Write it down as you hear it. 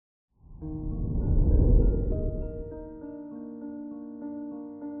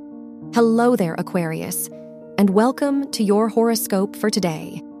Hello there, Aquarius, and welcome to your horoscope for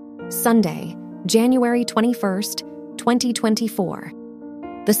today, Sunday, January 21st, 2024.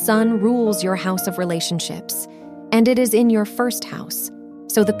 The sun rules your house of relationships, and it is in your first house,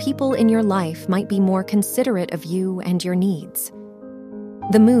 so the people in your life might be more considerate of you and your needs.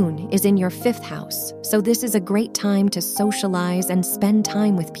 The moon is in your fifth house, so this is a great time to socialize and spend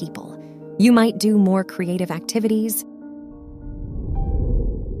time with people. You might do more creative activities.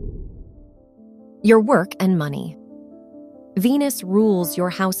 Your work and money. Venus rules your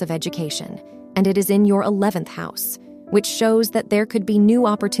house of education, and it is in your 11th house, which shows that there could be new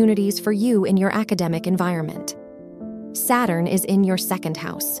opportunities for you in your academic environment. Saturn is in your second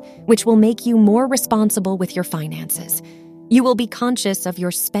house, which will make you more responsible with your finances. You will be conscious of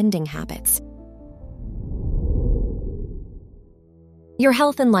your spending habits. Your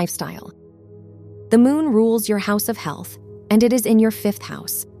health and lifestyle. The moon rules your house of health, and it is in your fifth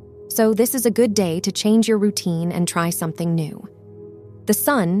house. So this is a good day to change your routine and try something new. The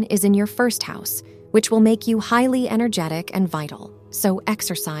sun is in your first house, which will make you highly energetic and vital, so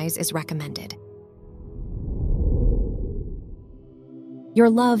exercise is recommended. Your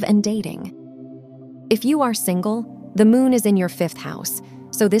love and dating. If you are single, the moon is in your fifth house,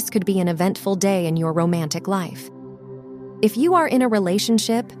 so this could be an eventful day in your romantic life. If you are in a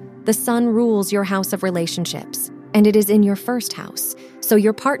relationship, the sun rules your house of relationships, and it is in your first house, so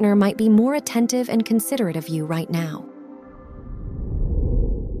your partner might be more attentive and considerate of you right now.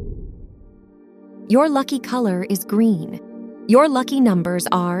 Your lucky color is green. Your lucky numbers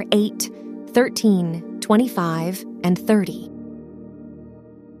are 8, 13, 25, and 30.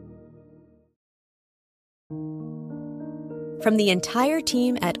 From the entire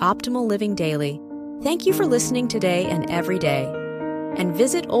team at Optimal Living Daily, thank you for listening today and every day. And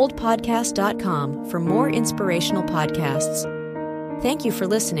visit oldpodcast.com for more inspirational podcasts. Thank you for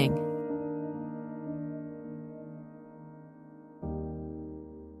listening.